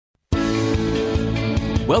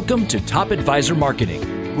Welcome to Top Advisor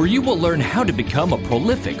Marketing, where you will learn how to become a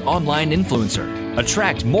prolific online influencer,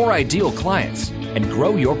 attract more ideal clients, and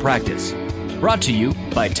grow your practice. Brought to you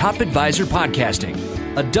by Top Advisor Podcasting,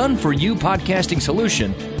 a done-for-you podcasting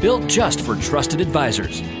solution built just for trusted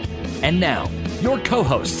advisors. And now, your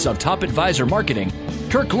co-hosts of Top Advisor Marketing,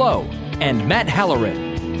 Kirk Lowe and Matt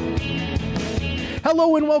Halloran.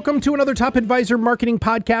 Hello and welcome to another Top Advisor Marketing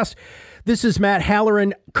podcast. This is Matt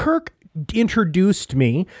Halloran. Kirk introduced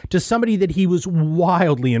me to somebody that he was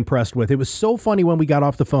wildly impressed with. It was so funny when we got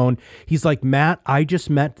off the phone. He's like, Matt, I just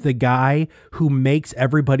met the guy who makes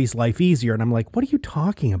everybody's life easier. And I'm like, what are you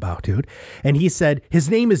talking about, dude? And he said, his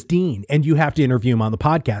name is Dean, and you have to interview him on the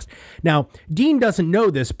podcast. Now, Dean doesn't know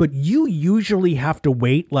this, but you usually have to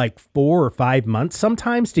wait like 4 or 5 months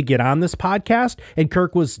sometimes to get on this podcast. And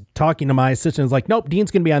Kirk was talking to my assistant. He's like, nope,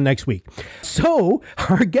 Dean's going to be on next week. So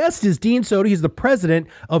our guest is Dean Soto. He's the president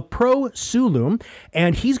of Pro Sulum,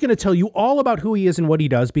 and he's going to tell you all about who he is and what he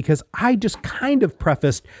does, because I just kind of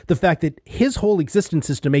prefaced the fact that his whole existence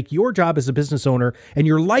is to make your job as a business owner and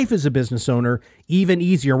your life as a business owner even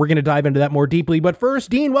easier. We're going to dive into that more deeply. But first,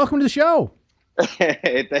 Dean, welcome to the show.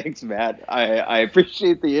 Hey, thanks, Matt. I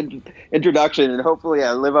appreciate the introduction, and hopefully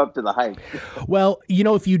I live up to the hype. Well, you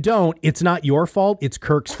know, if you don't, it's not your fault. It's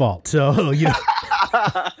Kirk's fault. So, you know.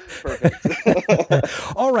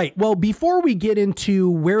 Perfect. All right. Well, before we get into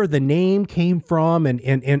where the name came from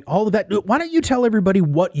and all of that, why don't you tell everybody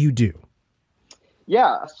what you do?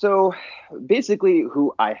 Yeah. So basically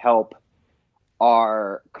who I help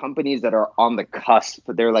are companies that are on the cusp.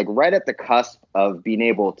 They're like right at the cusp of being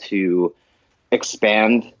able to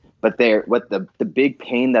expand, but the big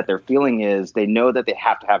pain that they're feeling is they know that they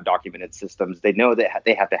have to have documented systems. They know that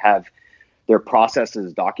they have to have their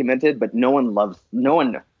processes documented, but no one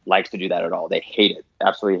likes to do that at all. They hate it,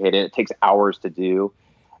 absolutely hate it. It takes hours to do,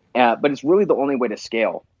 but it's really the only way to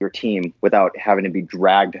scale your team without having to be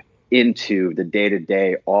dragged into the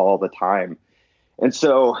day-to-day all the time. And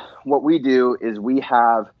so what we do is we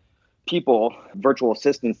have people, virtual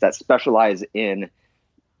assistants, that specialize in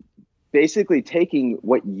basically taking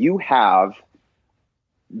what you have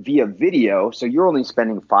via video. So you're only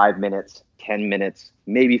spending 5 minutes, 10 minutes,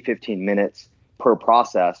 maybe 15 minutes per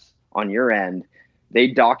process on your end. They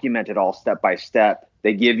document it all step by step.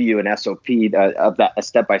 They give you an SOP of that, a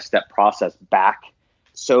step-by-step process back,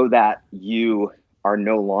 so that you are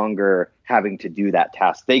no longer having to do that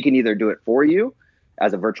task. They can either do it for you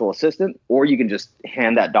as a virtual assistant, or you can just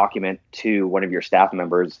hand that document to one of your staff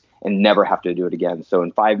members and never have to do it again. So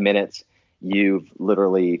in 5 minutes, you've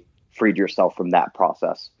literally freed yourself from that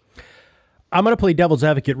process. I'm going to play devil's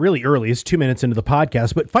advocate really early. It's 2 minutes into the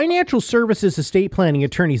podcast, but financial services, estate planning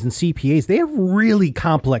attorneys, and CPAs, they have really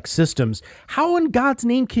complex systems. How in God's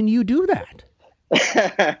name can you do that?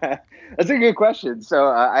 That's a good question. So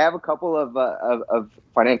I have a couple of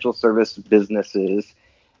financial service businesses,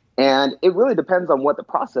 and it really depends on what the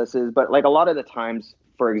process is. But like a lot of the times,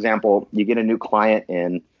 for example, you get a new client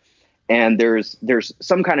in, and there's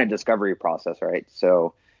some kind of discovery process, right?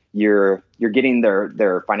 So you're getting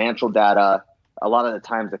their financial data. A lot of the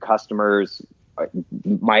times the customers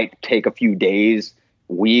might take a few days,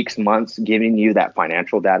 weeks, months giving you that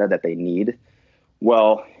financial data that they need.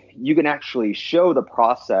 Well, you can actually show the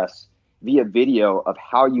process via video of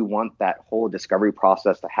how you want that whole discovery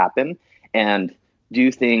process to happen, and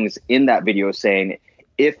do things in that video saying,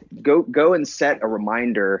 if go and set a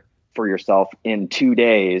reminder for yourself in 2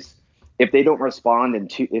 days. If they don't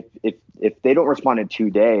respond if they don't respond in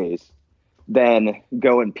 2 days, then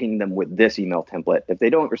go and ping them with this email template. If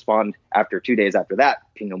they don't respond after 2 days after that,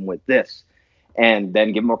 ping them with this, and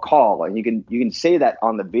then give them a call. And you can say that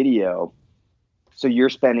on the video. So you're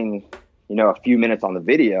spending, a few minutes on the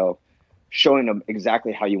video showing them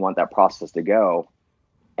exactly how you want that process to go.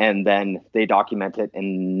 And then they document it,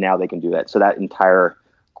 and now they can do that. So that entire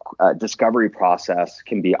discovery process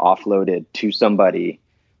can be offloaded to somebody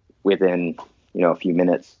within, a few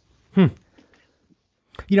minutes.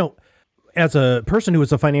 As a person who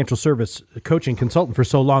was a financial service coaching consultant for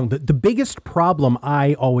so long, the biggest problem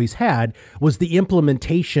I always had was the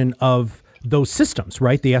implementation of those systems,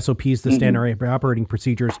 right? The SOPs, the standard operating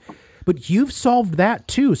procedures. But you've solved that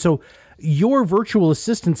too. So your virtual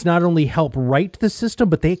assistants not only help write the system,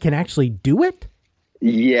 but they can actually do it?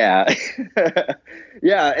 Yeah.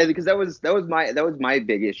 Yeah, and because that was my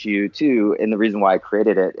big issue too, and the reason why I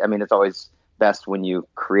created it. I mean, it's always best when you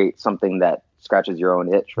create something that scratches your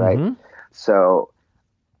own itch, right? Mm-hmm. So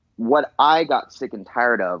what I got sick and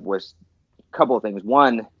tired of was a couple of things.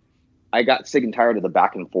 One, I got sick and tired of the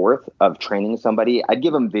back and forth of training somebody. I'd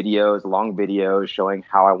give them videos, long videos showing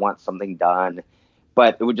how I want something done,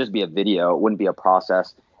 but it would just be a video. It wouldn't be a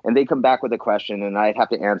process. And they come back with a question and I'd have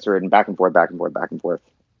to answer it and back and forth, back and forth, back and forth.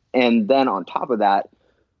 And then on top of that,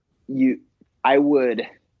 I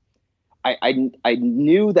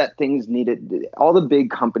knew that things needed, all the big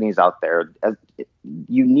companies out there,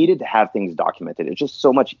 you needed to have things documented. It's just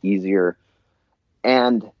so much easier.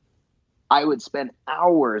 And I would spend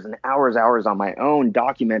hours and hours on my own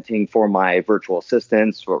documenting for my virtual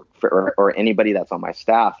assistants or anybody that's on my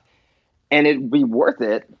staff. And it'd be worth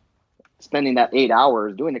it spending that 8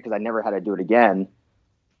 hours doing it because I never had to do it again,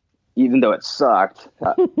 even though it sucked.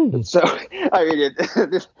 So, I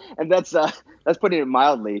mean, and that's putting it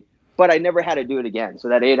mildly, but I never had to do it again. So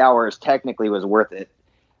that 8 hours technically was worth it.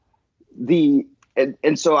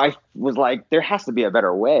 And so I was like, there has to be a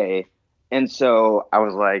better way. And so I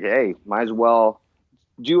was like, hey, might as well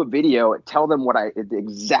do a video, tell them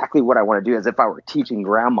exactly what I want to do, as if I were teaching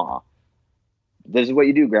grandma. This is what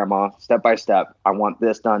you do, grandma, step by step. I want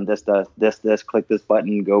this done, this, click this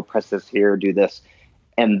button, go press this here, do this.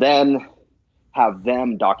 And then have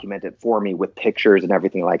them document it for me with pictures and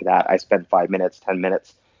everything like that. I spend 5 minutes, 10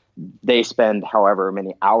 minutes. They spend however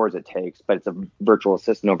many hours it takes, but it's a virtual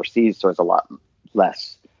assistant overseas, so it's a lot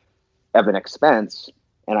less of an expense.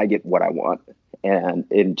 And I get what I want, and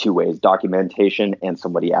in two ways, documentation and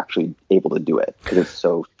somebody actually able to do it because it's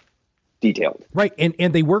so detailed. Right.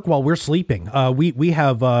 And they work while we're sleeping. We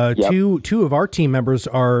have two of our team members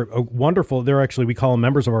are wonderful. They're actually, we call them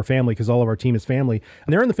members of our family because all of our team is family,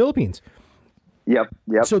 and they're in the Philippines. Yep.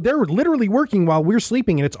 So they're literally working while we're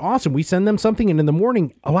sleeping, and it's awesome. We send them something, and in the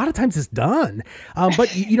morning, a lot of times it's done.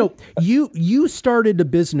 But you started a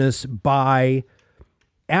business by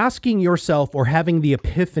asking yourself or having the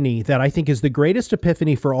epiphany that I think is the greatest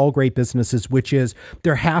epiphany for all great businesses, which is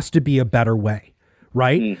there has to be a better way,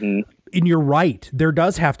 right? Mm-hmm. And you're right. There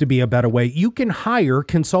does have to be a better way. You can hire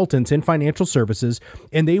consultants in financial services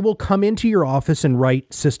and they will come into your office and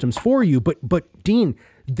write systems for you. But Dean,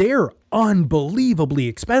 they're unbelievably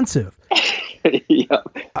expensive. Yeah.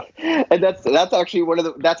 And that's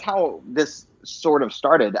actually that's how this sort of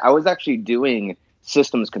started. I was actually doing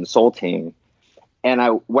systems consulting.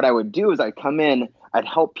 And what I would do is I'd come in, I'd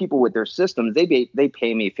help people with their systems. They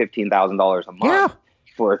pay me $15,000 a month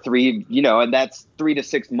for and that's 3 to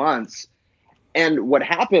 6 months. And what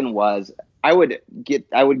happened was I would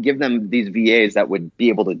give them these VAs that would be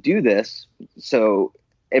able to do this. So,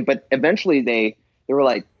 but eventually they were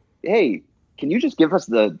like, hey, can you just give us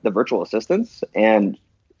the virtual assistants and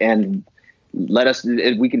let us,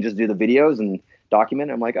 we can just do the videos and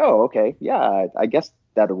document. I'm like, oh, okay. Yeah, I guess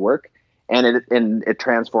that would work. And it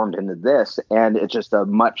transformed into this, and it's just a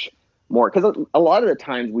much more, because a lot of the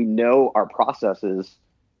times we know our processes,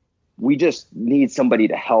 we just need somebody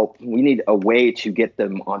to help. We need a way to get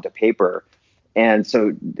them onto paper. And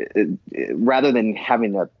so rather than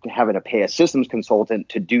having to pay a systems consultant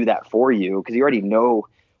to do that for you, because you already know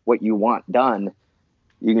what you want done,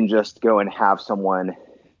 you can just go and have someone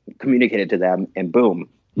communicate it to them, and boom,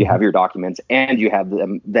 you have your documents, and you have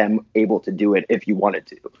them able to do it if you wanted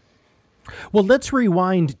to. Well, let's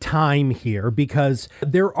rewind time here, because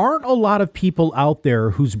there aren't a lot of people out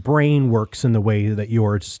there whose brain works in the way that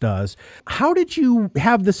yours does. How did you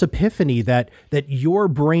have this epiphany that your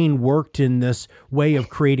brain worked in this way of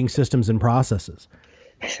creating systems and processes?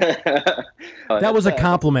 That was a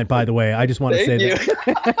compliment, by the way. I just want to say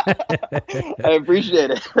that. I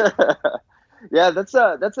appreciate it. Yeah, that's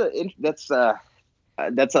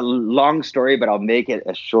a long story, but I'll make it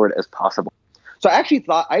as short as possible. So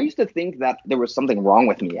I used to think that there was something wrong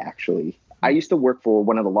with me, actually. I used to work for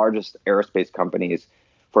one of the largest aerospace companies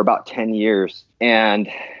for about 10 years. And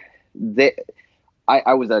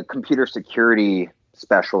I was a computer security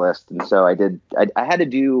specialist. And so I had to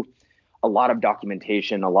do a lot of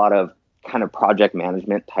documentation, a lot of kind of project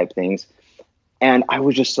management type things. And I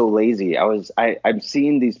was just so lazy. I'm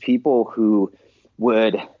seeing these people who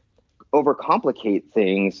would overcomplicate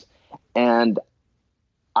things, and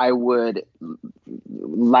I would,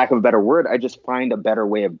 lack of a better word, I just find a better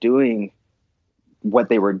way of doing what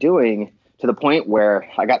they were doing, to the point where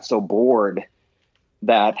I got so bored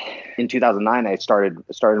that in 2009, I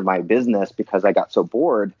started my business because I got so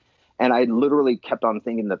bored. And I literally kept on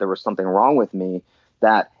thinking that there was something wrong with me,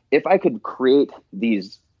 that if I could create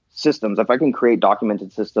these systems, if I can create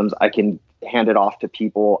documented systems, I can hand it off to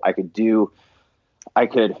people. I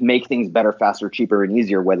could make things better, faster, cheaper, and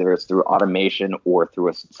easier, whether it's through automation or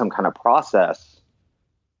through some kind of process.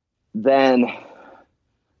 Then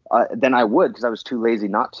I would, because I was too lazy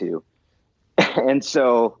not to. And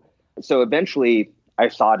so eventually I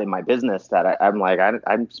saw it in my business that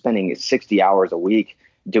I'm spending 60 hours a week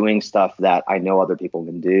doing stuff that I know other people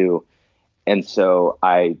can do. And so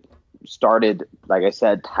I started, like I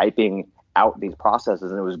said, typing out these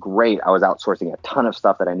processes, and it was great. I was outsourcing a ton of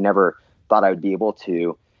stuff that I never thought I would be able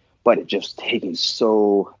to, but it just taking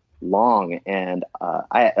so long. And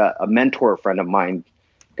a mentor friend of mine,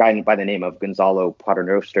 a guy by the name of Gonzalo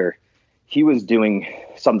Paternoster, he was doing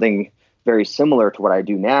something very similar to what I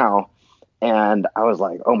do now. And I was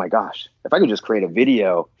like, oh my gosh, if I could just create a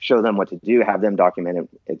video, show them what to do, have them document it,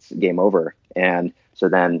 it's game over. And so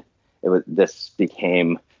then this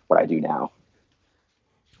became what I do now.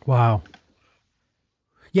 Wow.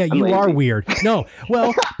 Yeah, I'm you lazy. are weird. No,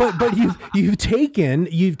 well, but you've taken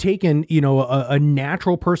a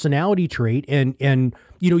natural personality trait, and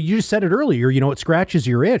you just said it earlier. It scratches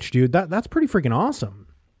your itch, dude. That's pretty freaking awesome.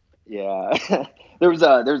 Yeah, there's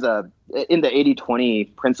a in the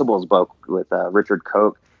 80-20 principles book with Richard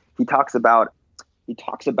Koch. He talks about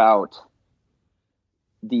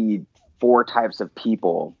the 4 types of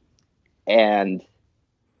people, and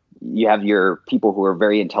you have your people who are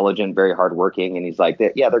very intelligent, very hardworking, and he's like,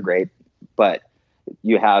 yeah, they're great, but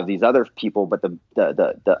you have these other people. But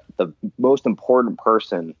the most important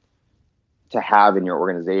person to have in your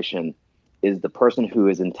organization is the person who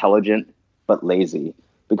is intelligent but lazy,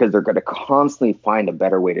 because they're going to constantly find a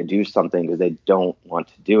better way to do something because they don't want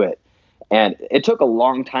to do it. And it took a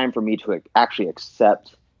long time for me to actually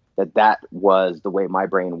accept that was the way my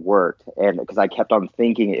brain worked, and because I kept on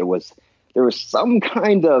thinking there was something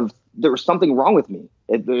wrong with me.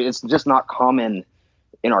 It's just not common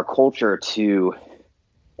in our culture to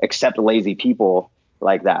accept lazy people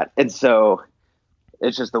like that. And so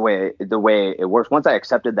it's just the way it works. Once I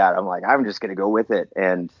accepted that, I'm like, I'm just going to go with it.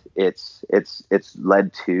 And it's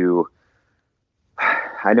led to,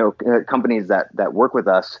 I know companies that work with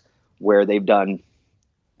us where they've done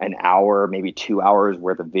an hour, maybe 2 hours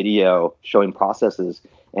worth of video showing processes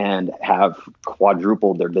and have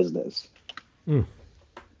quadrupled their business. Mm.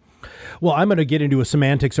 Well, I'm going to get into a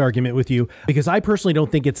semantics argument with you, because I personally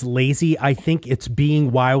don't think it's lazy. I think it's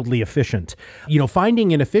being wildly efficient.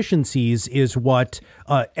 Finding inefficiencies is what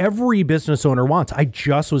every business owner wants. I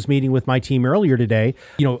just was meeting with my team earlier today.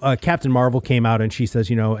 Captain Marvel came out and she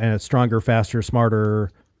says, stronger, faster,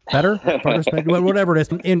 smarter, better, whatever it is.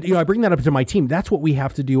 And, I bring that up to my team. That's what we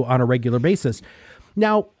have to do on a regular basis.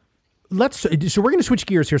 Now, so we're going to switch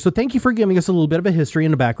gears here. So thank you for giving us a little bit of a history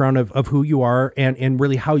and a background of who you are and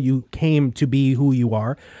really how you came to be who you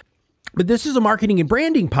are. But this is a marketing and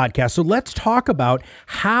branding podcast. So let's talk about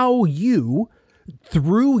how you,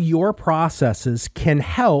 through your processes, can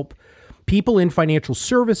help people in financial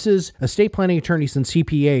services, estate planning attorneys, and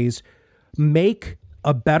CPAs make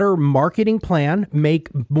a better marketing plan, make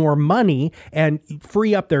more money, and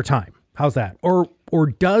free up their time. How's that? Or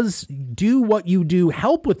does do what you do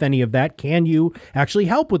help with any of that? Can you actually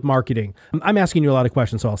help with marketing? I'm asking you a lot of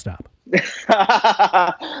questions, so I'll stop.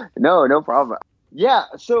 No problem. Yeah.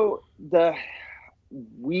 So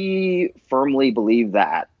we firmly believe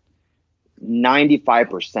that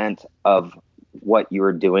 95% of what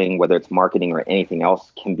you're doing, whether it's marketing or anything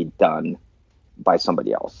else, can be done by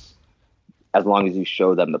somebody else, as long as you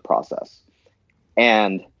show them the process.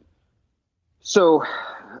 And so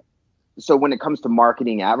when it comes to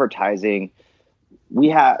marketing, advertising, we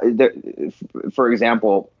have, for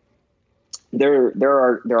example, there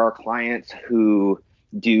are clients who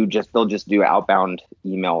they'll just do outbound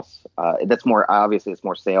emails. That's more, obviously it's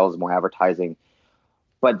more sales, more advertising,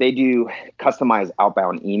 but they do customized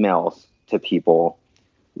outbound emails to people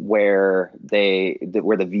where the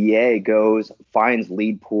VA goes, finds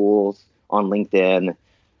lead pools on LinkedIn,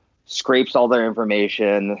 scrapes all their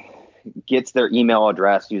information, gets their email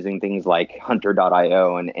address using things like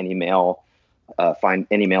hunter.io and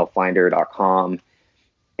anymailfinder.com,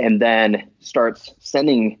 and then starts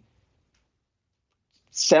sending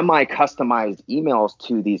semi-customized emails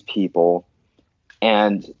to these people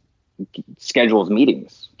and schedules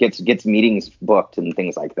meetings, gets meetings booked and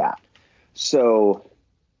things like that. So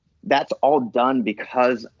that's all done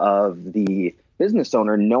because of the business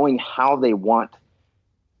owner knowing how they want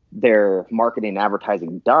their marketing and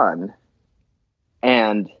advertising done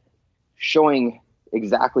and showing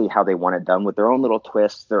exactly how they want it done with their own little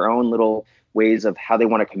twists, their own little ways of how they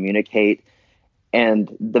want to communicate.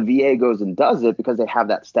 And the VA goes and does it because they have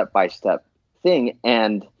that step-by-step thing.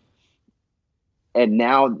 And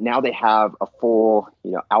now they have a full,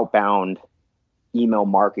 outbound email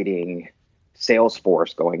marketing sales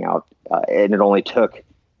force going out. And it only took,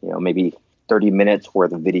 maybe 30 minutes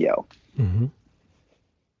worth of video. Mm-hmm.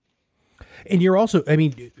 And you're also, I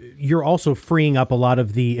mean, you're also freeing up a lot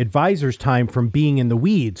of the advisor's time from being in the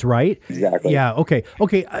weeds, right? Exactly. Yeah. Okay.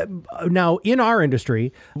 Okay. Now, in our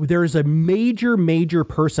industry, there's a major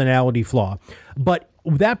personality flaw, but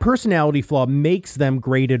that personality flaw makes them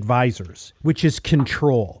great advisors, which is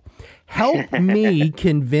control. Help me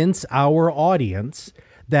convince our audience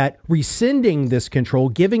that rescinding this control,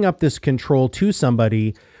 giving up this control to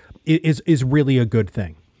somebody is really a good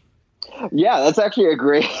thing. Yeah, that's actually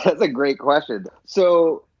that's a great question.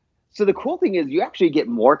 So the cool thing is you actually get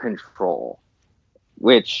more control,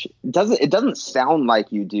 which doesn't sound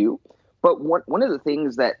like you do. But one of the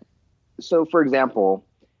things so for example,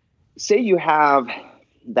 say you have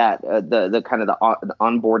that the kind of the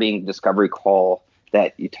onboarding discovery call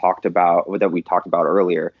that we talked about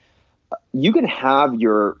earlier. You can have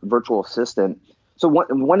your virtual assistant. So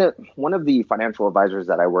one of the financial advisors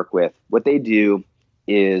that I work with, what they do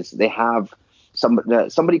is they have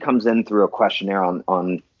somebody comes in through a questionnaire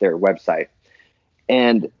on their website,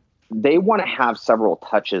 and they want to have several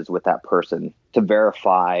touches with that person to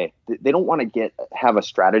verify. They don't want to have a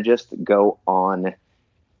strategist go on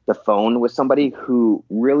the phone with somebody who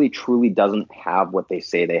really truly doesn't have what they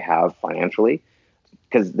say they have financially,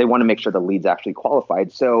 because they want to make sure the lead's actually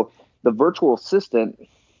qualified. So the virtual assistant,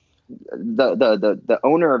 the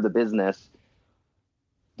owner of the business,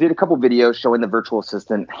 did a couple videos showing the virtual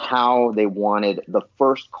assistant how they wanted the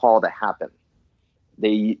first call to happen.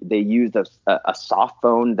 They used a soft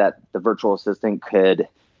phone that the virtual assistant could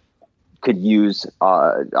use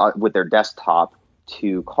with their desktop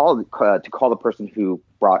to call the person who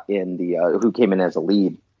brought in who came in as a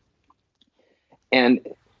lead, and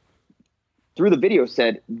through the video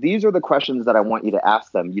said, these are the questions that I want you to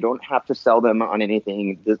ask them. You don't have to sell them on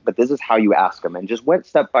anything, but this is how you ask them, and just went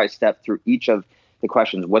step by step through each of the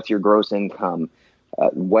questions. What's your gross income?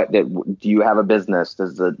 Do you have a business?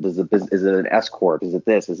 Is it an S corp? Is it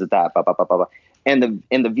this? Is it that? Blah, blah, blah, blah, blah. And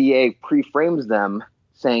the VA pre-frames them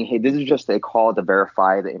saying, hey, this is just a call to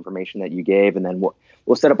verify the information that you gave, and then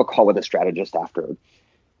we'll set up a call with a strategist after.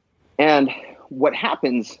 And what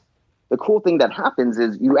happens, the cool thing that happens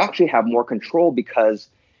is you actually have more control, because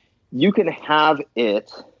you can have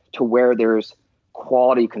it to where there's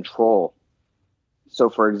quality control. So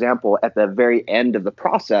for example, at the very end of the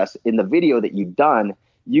process in the video that you've done,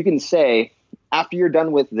 you can say, after you're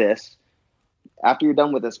done with this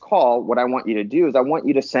call, what I want you to do is I want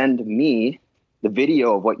you to send me the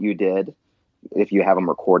video of what you did, if you have them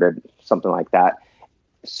recorded, something like that.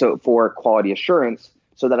 So for quality assurance,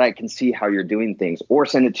 so that I can see how you're doing things, or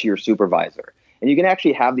send it to your supervisor. And you can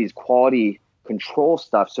actually have these quality control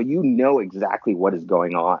stuff, so you know exactly what is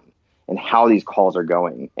going on and how these calls are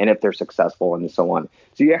going and if they're successful and so on.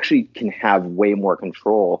 So you actually can have way more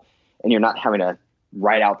control, and you're not having to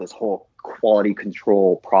write out this whole quality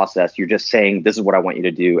control process. You're just saying, this is what I want you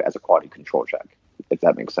to do as a quality control check, if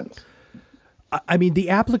that makes sense. I mean, the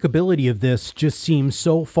applicability of this just seems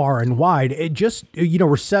so far and wide. It just,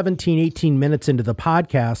 we're 17, 18 minutes into the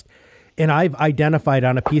podcast, and I've identified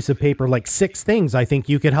on a piece of paper like 6 things I think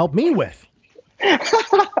you could help me with.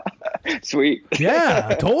 Sweet.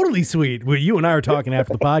 Yeah, totally sweet. Well, you and I are talking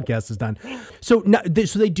after the podcast is done. So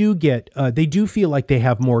they do feel like they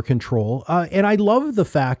have more control. And I love the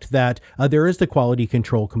fact that there is the quality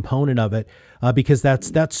control component of it, because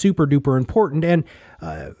that's super duper important. And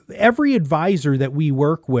every advisor that we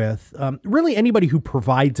work with, really anybody who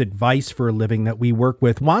provides advice for a living that we work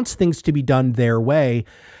with, wants things to be done their way.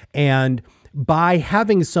 And by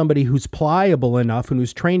having somebody who's pliable enough and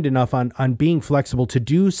who's trained enough on being flexible to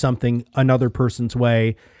do something another person's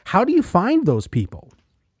way, how do you find those people?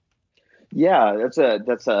 Yeah,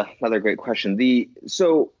 that's another great question.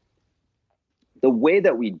 So the way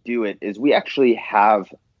that we do it is we actually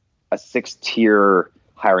have a 6-tier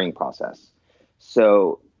hiring process.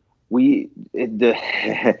 So we're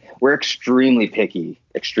extremely picky.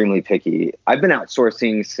 I've been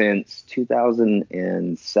outsourcing since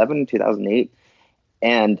 2007, 2008.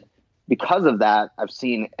 And because of that, I've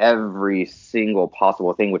seen every single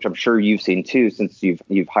possible thing, which I'm sure you've seen too, since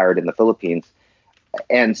you've hired in the Philippines.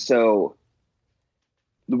 And so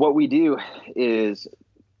what we do is,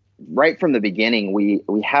 right from the beginning, we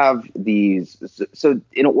have these. So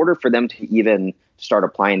in order for them to even start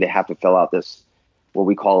applying, they have to fill out this, what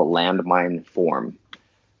we call a landmine form.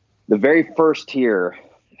 The very first tier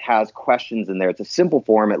has questions in there. It's a simple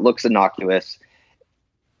form. It looks innocuous.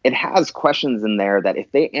 It has questions in there that if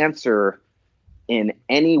they answer in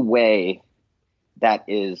any way that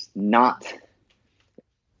is not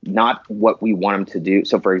what we want them to do.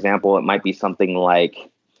 So for example, it might be something like,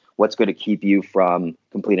 what's going to keep you from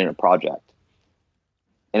completing a project?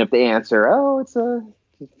 And if they answer,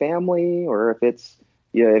 family, or if it's,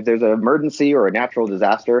 if there's an emergency or a natural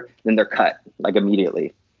disaster, then they're cut like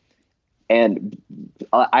immediately. And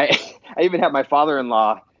I even had my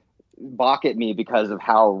father-in-law balk at me because of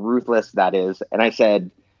how ruthless that is. And I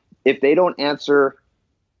said, if they don't answer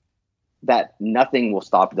that nothing will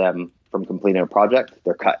stop them from completing a project,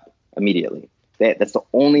 they're cut immediately. That's the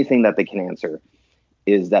only thing that they can answer,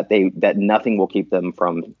 is that nothing will keep them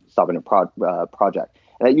from stopping a project.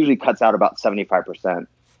 And that usually cuts out about 75%.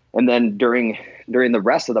 And then during the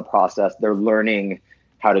rest of the process, they're learning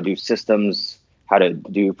how to do systems, how to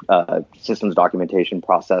do systems documentation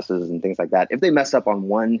processes and things like that. If they mess up on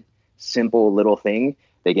one simple little thing,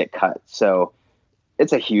 they get cut. So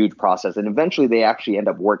it's a huge process. And eventually they actually end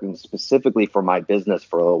up working specifically for my business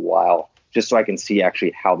for a little while, just so I can see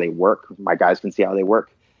actually how they work. My guys can see how they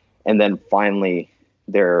work. And then finally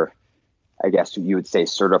they're, I guess you would say,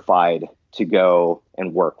 certified to go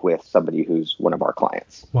and work with somebody who's one of our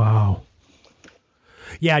clients. Wow.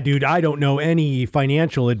 Yeah, dude, I don't know any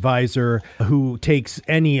financial advisor who takes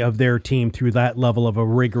any of their team through that level of a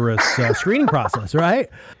rigorous screening process, right?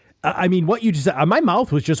 I mean, what you just said, my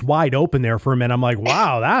mouth was just wide open there for a minute. I'm like,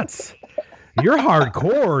 wow, you're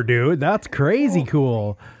hardcore, dude. That's crazy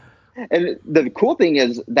cool. And the cool thing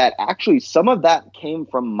is that actually some of that came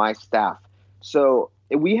from my staff. So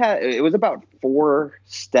it was about 4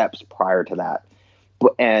 steps prior to that.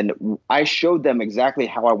 And I showed them exactly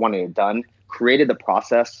how I wanted it done, created the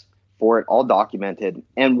process for it, all documented.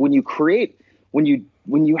 And when you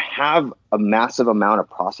have a massive amount of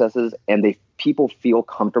processes and people feel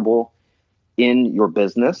comfortable in your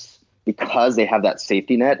business because they have that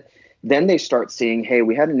safety net, then they start seeing, hey,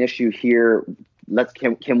 we had an issue here.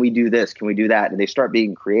 Can we do this? Can we do that? And they start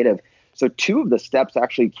being creative. So 2 of the steps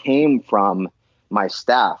actually came from my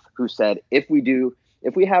staff, who said, if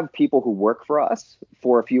we have people who work for us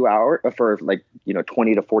for a few hours, for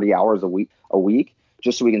 20 to 40 hours a week,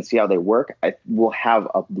 just so we can see how they work, we'll have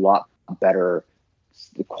a lot better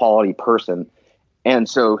quality person. And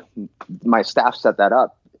so my staff set that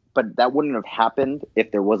up, but that wouldn't have happened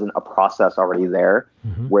if there wasn't a process already there,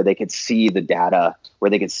 where they could see the data,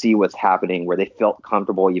 where they could see what's happening, where they felt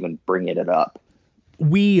comfortable even bringing it up.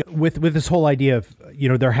 With this whole idea of,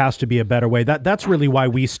 there has to be a better way. That's really why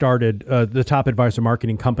we started the Top Advisor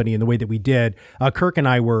Marketing Company in the way that we did. Kirk and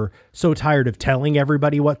I were so tired of telling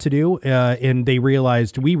everybody what to do, and we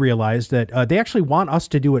realized that they actually want us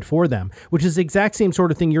to do it for them, which is the exact same sort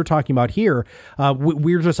of thing you're talking about here.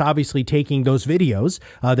 We're just obviously taking those videos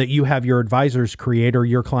that you have your advisors create or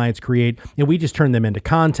your clients create, and we just turn them into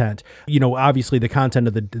content. Obviously the content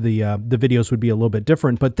of the videos would be a little bit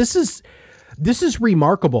different, but this is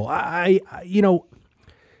remarkable.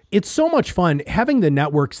 It's so much fun having the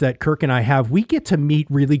networks that Kirk and I have. We get to meet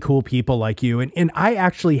really cool people like you. And I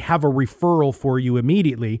actually have a referral for you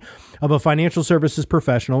immediately of a financial services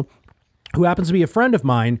professional who happens to be a friend of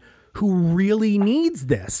mine who really needs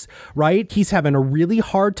this, right? He's having a really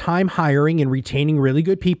hard time hiring and retaining really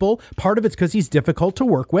good people. Part of it's because he's difficult to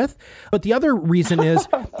work with. But the other reason is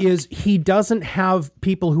he doesn't have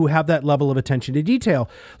people who have that level of attention to detail,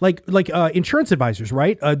 like insurance advisors,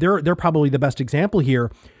 right? They're probably the best example here.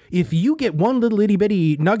 If you get one little itty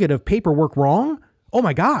bitty nugget of paperwork wrong, oh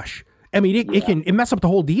my gosh. I mean, it can mess up the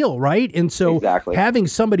whole deal, right? And so having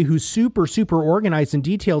somebody who's super, super organized and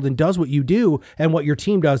detailed and does what you do and what your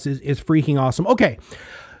team does is freaking awesome. Okay.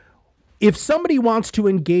 If somebody wants to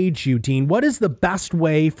engage you, Dean, what is the best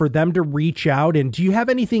way for them to reach out? And do you have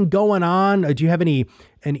anything going on? Do you have any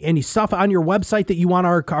stuff on your website that you want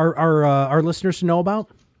our listeners to know about?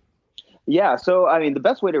 Yeah. So, I mean, the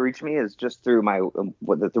best way to reach me is just through my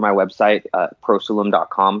website,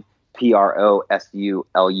 prosulum.com.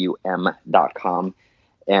 prosulum.com.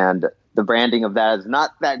 And the branding of that is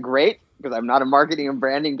not that great because I'm not a marketing and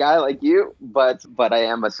branding guy like you, but I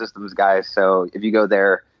am a systems guy. So if you go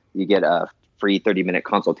there, you get a free 30-minute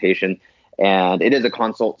consultation, and it is a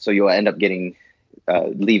consult. So you'll end up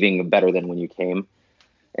leaving better than when you came.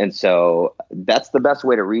 And so that's the best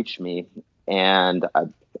way to reach me. And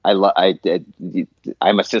I'm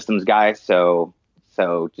a systems guy. So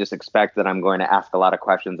just expect that I'm going to ask a lot of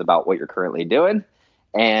questions about what you're currently doing,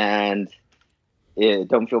 and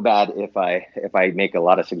don't feel bad if I make a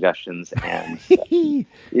lot of suggestions and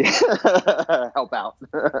help out.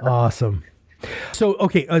 Awesome. So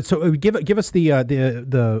okay, so give us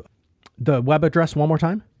the web address one more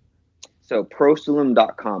time. So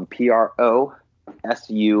prosulum.com,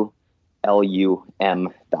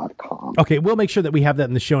 prosulum.com. Okay, we'll make sure that we have that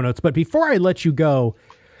in the show notes. But before I let you go,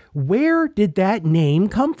 where did that name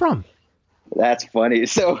come from? That's funny.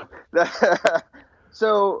 So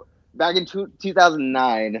back in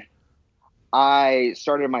 2009, I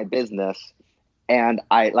started my business, and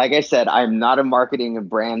like I said, I'm not a marketing and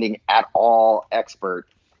branding at all expert,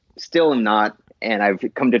 still not. And I've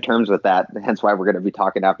come to terms with that. Hence why we're going to be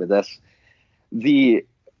talking after this.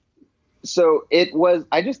 So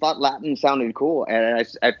I just thought Latin sounded cool. And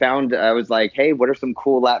I was like, hey, what are some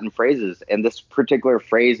cool Latin phrases? And this particular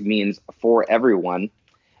phrase means for everyone,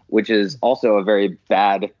 which is also a very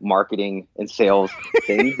bad marketing and sales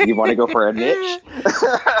thing. You want to go for a niche.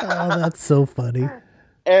 Oh, that's so funny.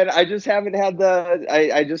 And I just haven't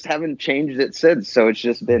I just haven't changed it since. So it's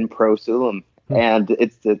just been Pro Sulum. And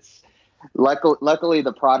it's luckily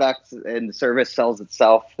the product and service sells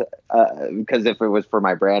itself, because if it was for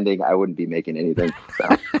my branding, I wouldn't be making anything. So.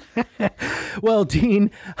 Well,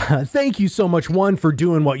 Dean, thank you so much, one, for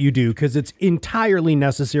doing what you do, because it's entirely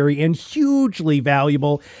necessary and hugely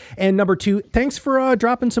valuable. And number two, thanks for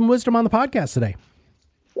dropping some wisdom on the podcast today.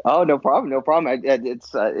 Oh, no problem. No problem.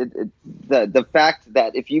 It's the fact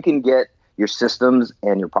that if you can get your systems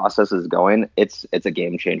and your processes going, it's a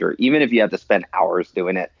game changer. Even if you have to spend hours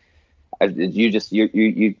doing it,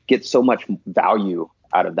 you get so much value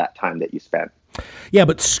out of that time that you spent. Yeah,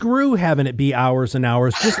 but screw having it be hours and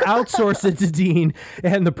hours. Just outsource it to Dean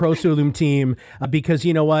and the Pro Sulum team, because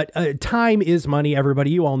you know what? Time is money,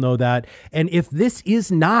 everybody. You all know that. And if this is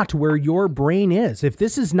not where your brain is, if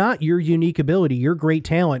this is not your unique ability, your great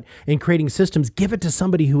talent in creating systems, give it to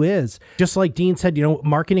somebody who is. Just like Dean said,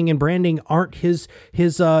 marketing and branding aren't his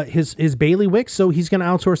bailiwick, so he's going to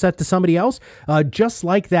outsource that to somebody else. Just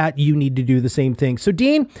like that, you need to do the same thing. So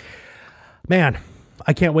Dean, man,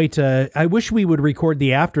 I can't wait I wish we would record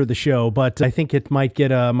the after the show, but I think it might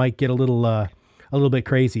get a little bit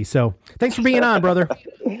crazy. So thanks for being on, brother.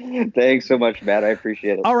 Thanks so much, Matt. I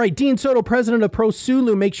appreciate it. All right. Dean Soto, president of Pro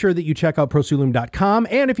Sulum. Make sure that you check out prosulum.com.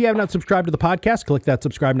 And if you have not subscribed to the podcast, click that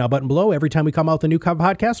subscribe now button below. Every time we come out with a new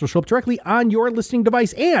podcast, it'll show up directly on your listening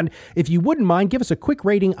device. And if you wouldn't mind, give us a quick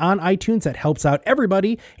rating on iTunes. That helps out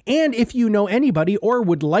everybody. And if you know anybody or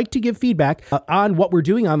would like to give feedback on what we're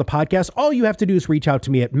doing on the podcast, all you have to do is reach out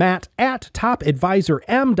to me at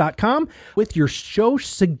matt@topadvisorm.com with your show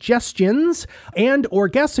suggestions and or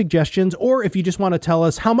guest suggestions, or if you just want to tell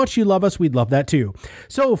us how much you love us, we'd love that too.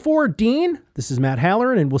 So for Dean, this is Matt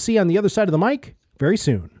Halloran, and we'll see you on the other side of the mic very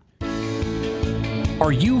soon.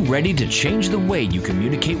 Are you ready to change the way you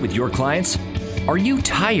communicate with your clients? Are you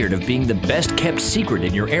tired of being the best kept secret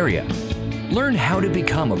in your area? Learn how to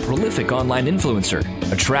become a prolific online influencer,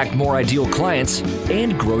 attract more ideal clients,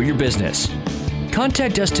 and grow your business.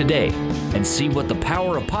 Contact us today and see what the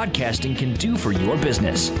power of podcasting can do for your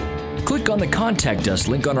business. Click on the Contact Us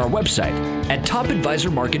link on our website at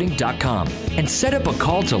topadvisormarketing.com and set up a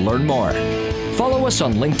call to learn more. Follow us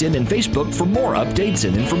on LinkedIn and Facebook for more updates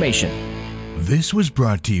and information. This was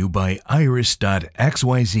brought to you by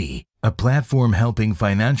Iris.xyz, a platform helping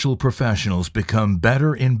financial professionals become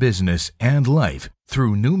better in business and life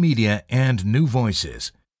through new media and new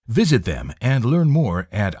voices. Visit them and learn more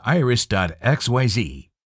at iris.xyz.